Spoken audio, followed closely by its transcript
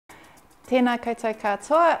Tēnā koutou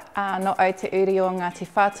katoa, no au te uri o Ngāti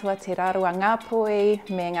Whātua te rārua Ngāpui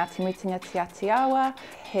me Ngāti Mutinga te Atiawa,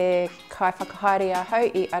 he kai whakahaere ahau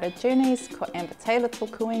I ARA Journeys ko Amber Taylor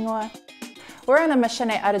tōku ingoa. We're on a mission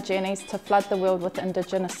at ARA Journeys to flood the world with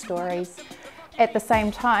Indigenous stories. At the same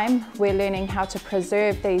time, we're learning how to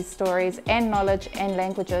preserve these stories and knowledge and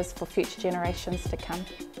languages for future generations to come.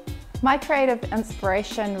 My creative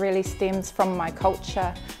inspiration really stems from my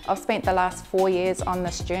culture. I've spent the last 4 years on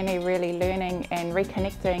this journey really learning and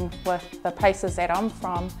reconnecting with the places that I'm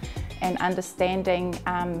from and understanding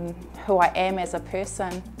who I am as a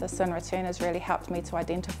person. This in return has really helped me to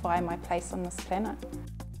identify my place on this planet.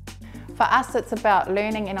 For us, it's about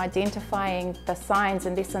learning and identifying the signs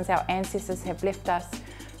and lessons our ancestors have left us,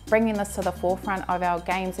 bringing this to the forefront of our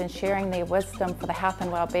games and sharing their wisdom for the health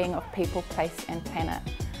and well-being of people, place and planet.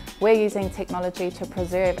 We're using technology to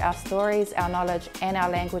preserve our stories, our knowledge and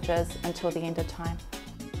our languages until the end of time.